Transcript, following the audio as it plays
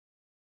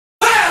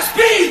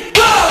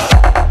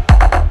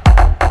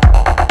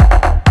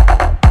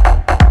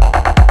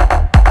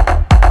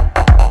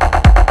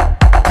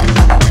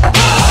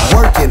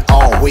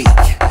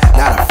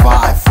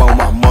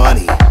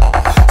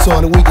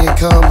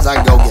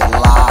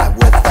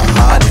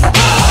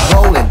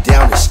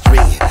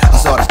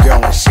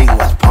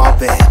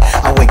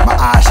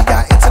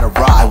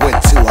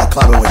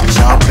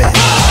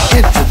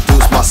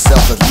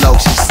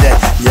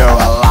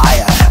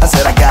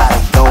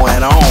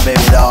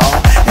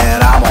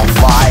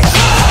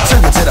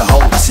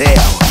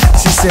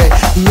said,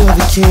 you're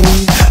the king,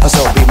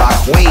 so be my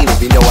queen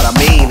if you know what I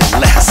mean.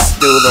 Let's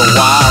do the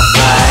wild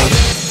thing.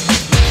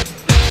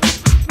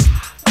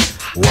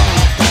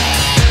 Wild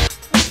thing.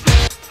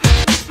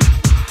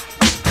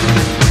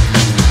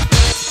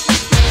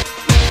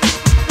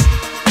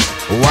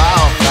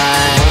 Wild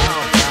thing.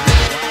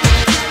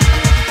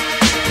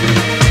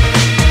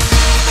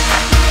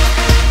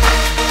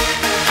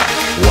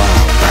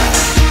 Wild thing.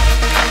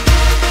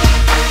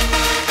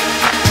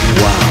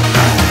 Wild thing.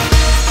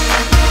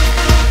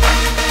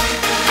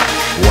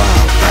 Wild thing.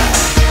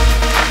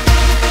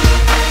 Wild thing.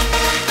 Wild thing.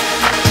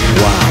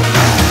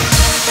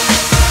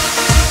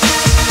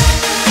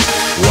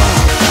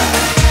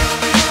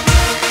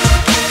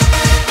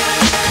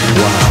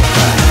 Wild thing. Wild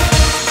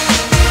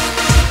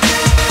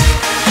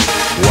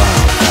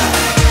thing.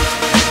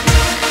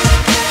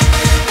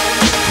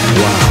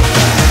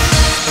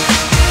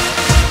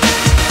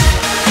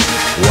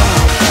 Wild thing.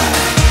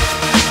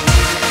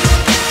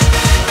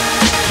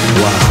 Wild thing.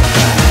 Wild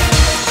thing.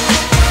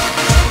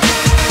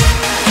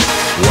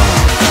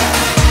 Wild thing.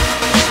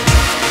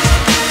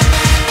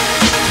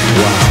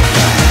 Wild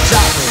thing.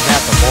 Shopping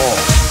at the mall,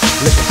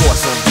 looking for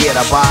some gear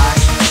to buy.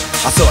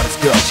 I saw this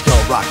girl, she gon'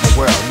 rock the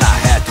world, and I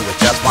had to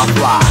adjust my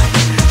fly.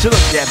 She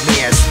looked at me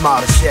and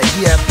smiled and said,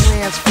 you have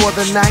plans for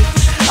the night?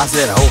 I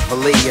said,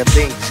 hopefully if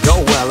things go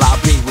well, I'll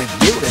be with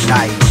you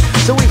tonight.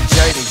 So we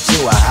journeyed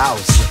to a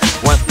house,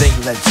 one thing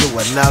led to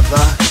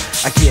another.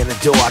 I get in the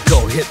door, I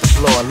go hit the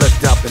floor,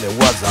 looked up and it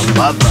was a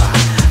mother.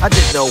 I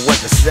didn't know what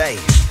to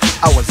say,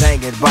 I was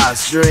hanging by a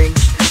string.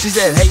 She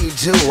said, hey you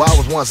too, I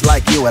was once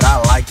like you and I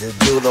like to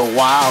do the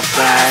wild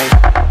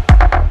thing.